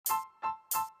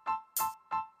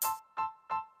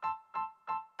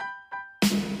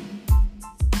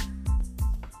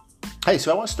Hey, so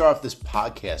I want to start off this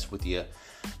podcast with you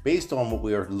based on what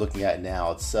we are looking at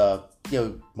now. It's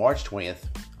March 20th.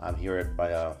 I'm here at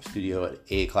my studio at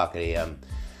 8 o'clock a.m.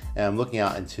 and I'm looking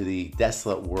out into the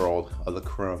desolate world of the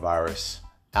coronavirus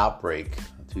outbreak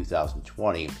of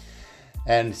 2020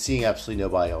 and seeing absolutely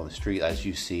nobody on the street as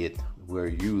you see it where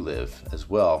you live as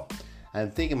well.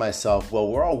 I'm thinking to myself, well,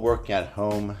 we're all working at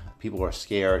home. People are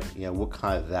scared. What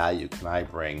kind of value can I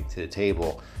bring to the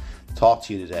table to talk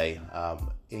to you today?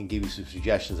 And give you some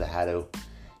suggestions on how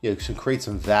to create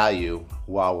some value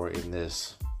while we're in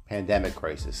this pandemic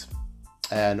crisis.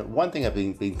 And one thing I've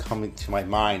been coming to my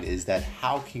mind is that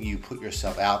how can you put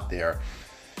yourself out there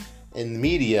in the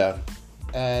media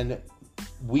and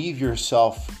weave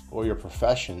yourself or your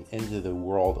profession into the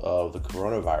world of the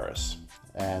coronavirus?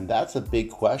 And that's a big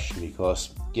question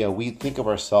because we think of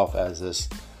ourselves as this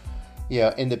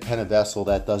independent vessel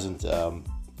that doesn't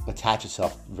attach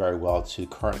itself very well to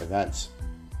current events.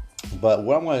 But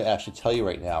what I'm going to actually tell you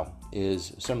right now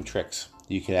is some tricks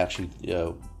you can actually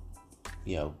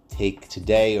take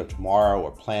today or tomorrow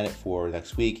or plan it for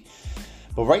next week.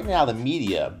 But right now the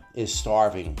media is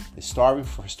starving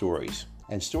for stories,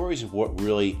 and stories is what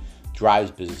really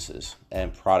drives businesses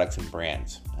and products and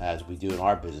brands, as we do in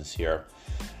our business here.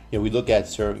 We look at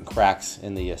certain cracks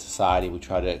in the society, we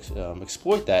try to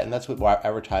exploit that, and that's what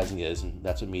advertising is, and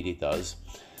that's what media does.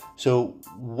 So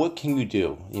what can you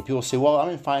do? People say, well, I'm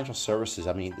in financial services.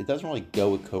 I mean, it doesn't really go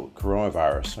with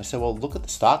coronavirus. I said, well, look at the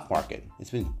stock market.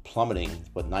 It's been plummeting,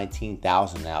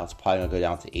 19,000 now. It's probably going to go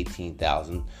down to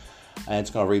 18,000. And it's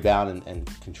going to rebound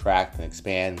and contract and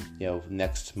expand,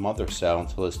 next month or so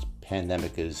until this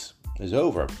pandemic is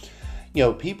over.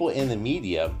 People in the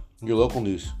media, your local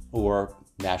news or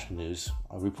national news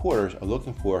reporters are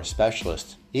looking for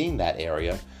specialists in that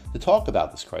area to talk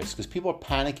about this crisis because people are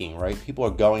panicking, right? People are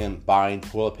going and buying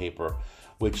toilet paper,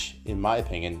 which in my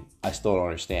opinion, I still don't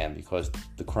understand because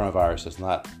the coronavirus does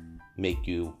not make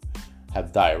you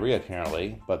have diarrhea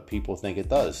apparently, but people think it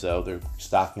does. So they're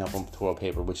stocking up on toilet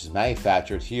paper, which is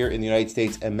manufactured here in the United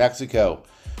States and Mexico,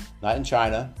 not in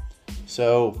China.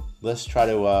 So let's try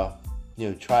to,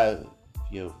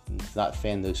 not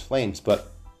fan those flames,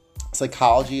 but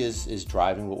psychology is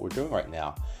driving what we're doing right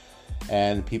now.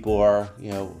 And people are,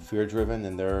 fear-driven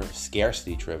and they're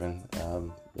scarcity-driven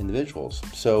individuals.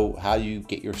 So how do you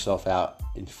get yourself out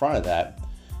in front of that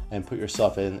and put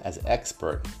yourself in as an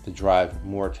expert to drive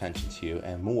more attention to you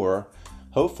and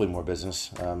hopefully more business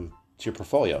to your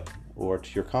portfolio or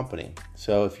to your company?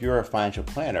 So if you're a financial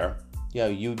planner,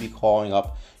 you would be calling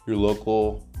up your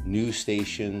local news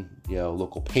station,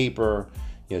 local paper,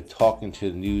 talking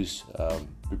to the news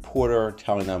reporter,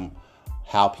 telling them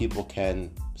how people can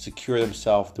secure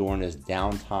themselves during this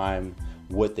downtime,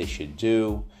 what they should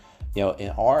do. In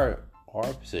our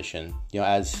position,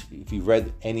 as if you've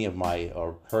read any of my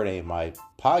or heard any of my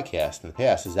podcasts in the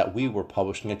past, is that we were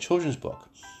publishing a children's book,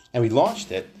 and we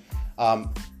launched it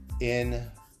in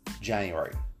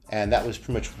January, and that was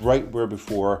pretty much right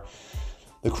before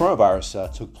the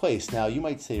coronavirus took place. Now, you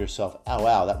might say to yourself, oh,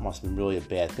 wow, that must have been really a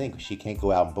bad thing because you can't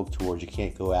go out and book tours, you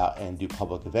can't go out and do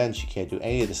public events, you can't do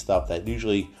any of the stuff that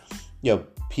usually,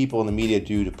 people in the media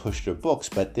do to push their books.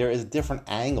 But there is a different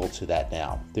angle to that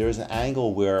now. There is an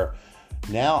angle where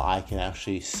now I can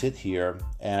actually sit here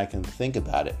and I can think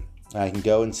about it. I can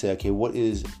go and say, okay,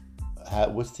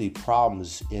 what's the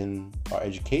problems in our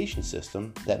education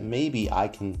system that maybe I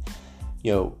can,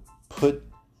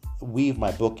 weave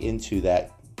my book into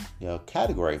that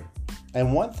category.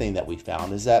 And one thing that we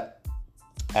found is that,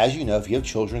 as you know, if you have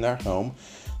children at home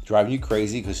driving you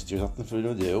crazy because there's nothing for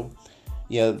them to do,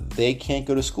 they can't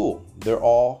go to school. They're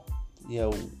all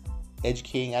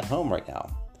educating at home right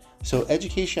now. So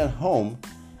education at home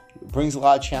brings a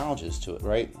lot of challenges to it,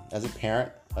 right? As a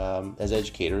parent, as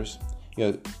educators,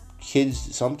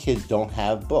 some kids don't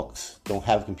have books, don't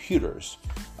have computers,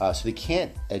 so they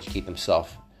can't educate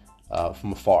themselves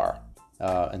from afar,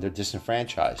 and they're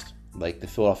disenfranchised, like the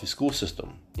Philadelphia school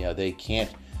system. They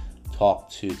can't talk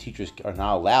to teachers, are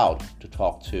not allowed to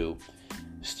talk to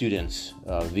students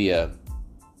via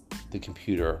the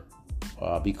computer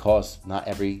because not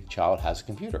every child has a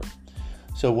computer.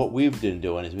 So what we've been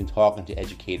doing is been talking to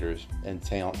educators and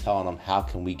telling them how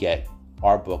can we get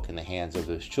our book in the hands of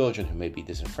those children who may be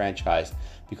disenfranchised,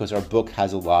 because our book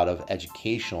has a lot of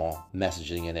educational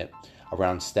messaging in it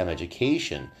around STEM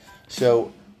education.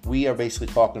 So we are basically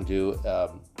talking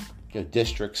to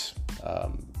districts,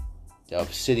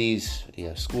 of cities,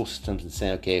 school systems, and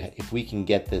saying, okay, if we can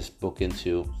get this book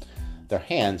into their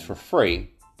hands for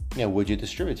free, would you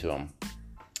distribute to them?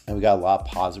 And we got a lot of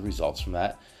positive results from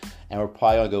that. And we're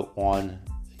probably going to go on,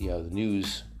 the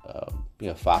news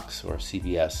Fox or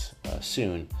CBS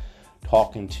soon,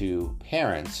 talking to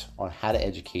parents on how to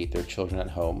educate their children at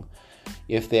home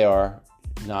if they are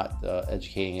not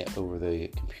educating it over the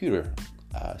computer.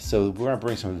 So we're going to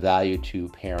bring some value to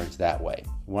parents that way.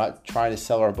 We're not trying to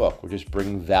sell our book. We're just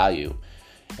bringing value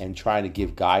and trying to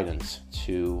give guidance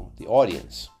to the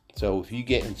audience. So if you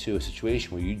get into a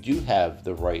situation where you do have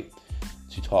the right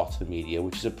to talk to the media,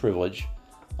 which is a privilege,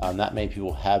 not many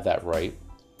people have that right,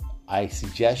 I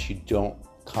suggest you don't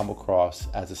come across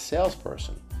as a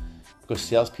salesperson, because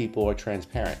salespeople are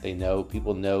transparent.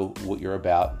 People know what you're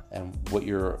about and what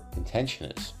your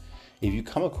intention is. If you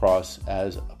come across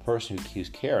as a person who keeps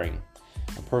caring,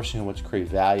 a person who wants to create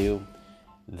value,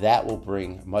 that will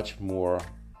bring much more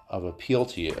of appeal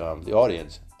to you, the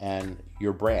audience, and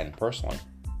your brand personally.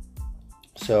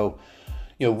 So,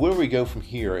 where do we go from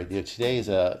here? Today is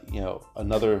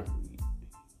another,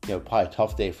 probably a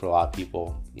tough day for a lot of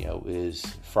people. Is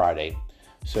Friday,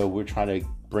 so we're trying to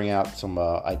bring out some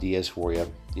ideas for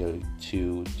you,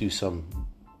 to do some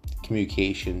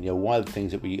communication. One of the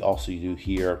things that we also do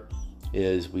here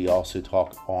is we also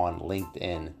talk on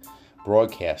LinkedIn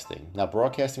broadcasting. Now,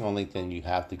 broadcasting on LinkedIn, you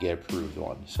have to get approved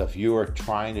on. So if you are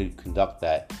trying to conduct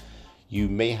that, you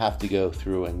may have to go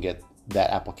through and get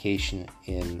that application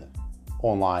in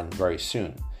online very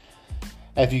soon.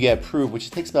 And if you get approved, which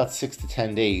takes about 6 to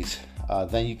 10 days,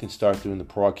 then you can start doing the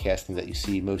broadcasting that you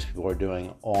see most people are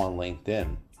doing on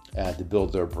LinkedIn to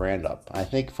build their brand up. I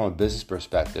think from a business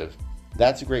perspective,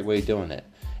 that's a great way of doing it.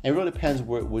 And it really depends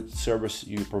what service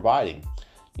you're providing.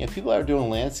 People that are doing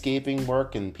landscaping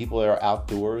work and people that are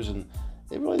outdoors, and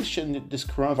this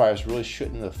coronavirus really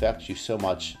shouldn't affect you so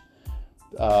much,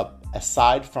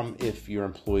 aside from if your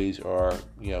employees are,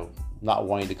 not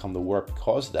wanting to come to work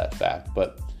because of that fact.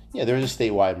 But there is a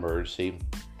statewide emergency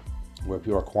where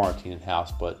people are quarantined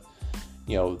in-house, but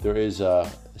there is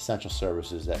essential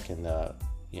services that can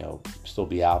still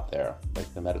be out there,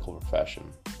 like the medical profession.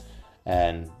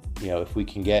 And if we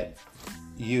can get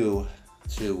you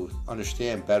to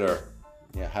understand better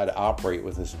how to operate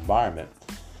with this environment,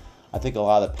 I think a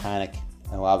lot of the panic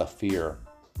and a lot of the fear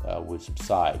would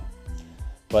subside.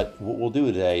 But what we'll do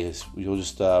today is we'll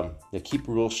just keep it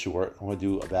real short. I'm going to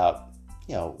do about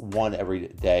one every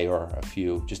day or a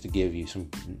few, just to give you some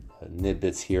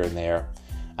tidbits here and there.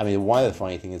 I mean, one of the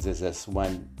funny things is this: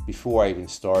 before I even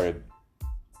started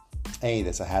any of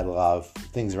this, I had a lot of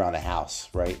things around the house,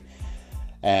 right?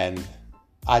 And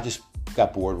I just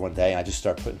got bored one day and I just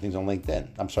started putting things on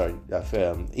LinkedIn.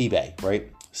 eBay,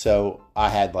 right? So I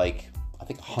had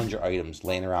 100 items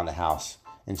laying around the house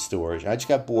in storage. And I just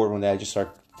got bored one day. I just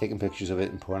started taking pictures of it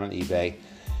and putting it on eBay.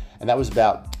 And that was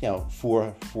about,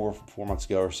 4 months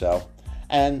ago or so.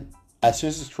 And as soon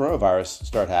as this coronavirus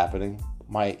started happening,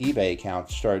 my eBay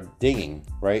account started dinging,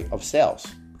 right, of sales,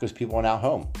 because people are now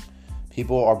home.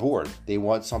 People are bored. They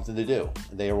want something to do.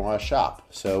 They want to shop.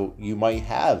 So you might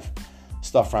have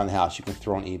stuff around the house you can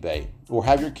throw on eBay, or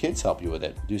have your kids help you with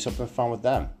it. Do something fun with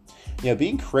them.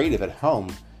 Being creative at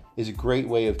home is a great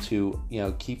way to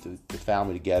keep the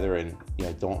family together, and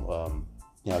you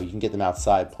can get them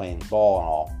outside playing ball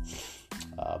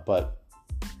and all. But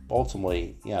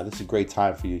ultimately, this is a great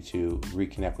time for you to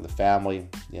reconnect with the family.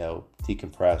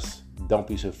 Decompress. Don't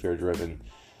be so fear-driven.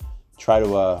 Try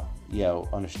to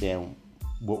understand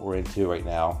what we're into right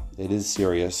now. It is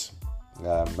serious.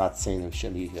 I'm not saying we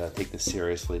shouldn't take this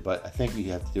seriously, but I think what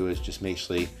you have to do is just make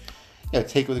sure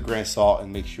take it with a grain of salt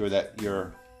and make sure that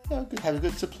you're have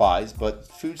good supplies. But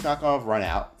food's not going to run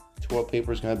out. Toilet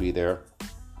paper is going to be there.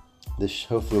 This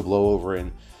hopefully will blow over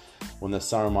when the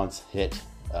summer months hit.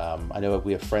 I know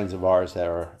we have friends of ours that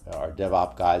are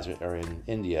DevOps guys are in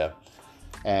India,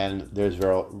 and there's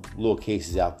very little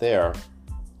cases out there.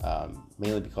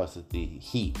 Mainly because of the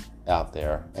heat out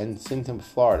there, and same thing with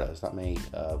Florida. There's not many,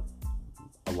 a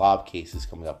lot of cases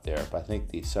coming up there, but I think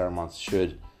the summer months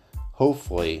should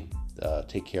hopefully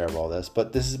take care of all this.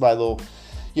 But this is my little,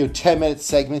 10-minute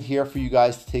segment here for you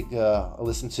guys to take a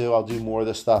listen to. I'll do more of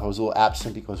this stuff. I was a little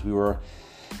absent because we were,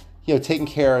 taking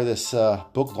care of this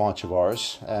book launch of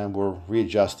ours, and we're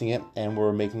readjusting it, and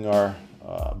we're making our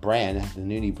brand, the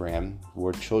Noonie brand,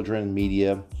 for children,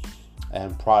 media,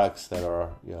 and products that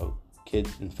are, kid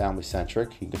and family centric.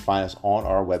 You can find us on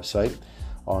our website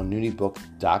on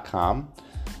nooniebook.com,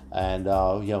 and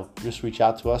just reach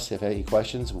out to us if you have any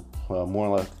questions. We'll more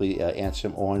likely answer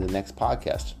them on the next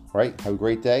podcast. All right, have a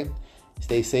great day,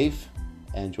 stay safe,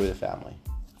 and enjoy the family.